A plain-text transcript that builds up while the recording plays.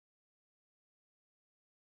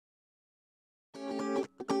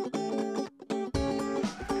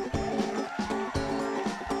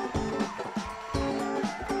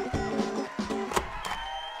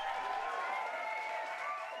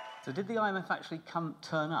So did the IMF actually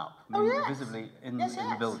turn up, visibly in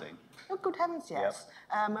the building? Oh, good heavens, yes.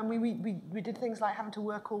 Yep. And we did things like having to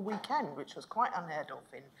work all weekend, which was quite unheard of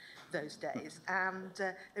in those days. And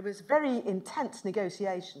there was very intense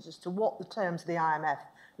negotiations as to what the terms of the IMF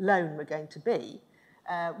loan were going to be,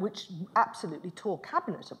 which absolutely tore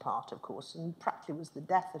Cabinet apart, of course, and practically was the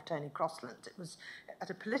death of Tony Crosland. It was, at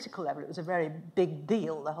a political level, it was a very big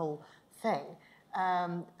deal, the whole thing.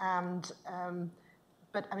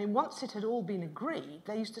 But, I mean, once it had all been agreed,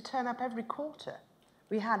 they used to turn up every quarter.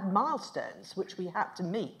 We had milestones which we had to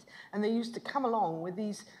meet, and they used to come along with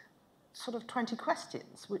these sort of 20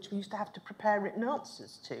 questions, which we used to have to prepare written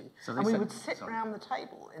answers to. So and we would sit around the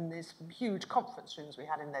table in these huge conference rooms we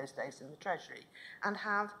had in those days in the Treasury and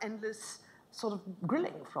have endless sort of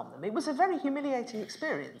grilling from them. It was a very humiliating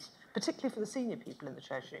experience, particularly for the senior people in the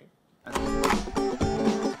Treasury.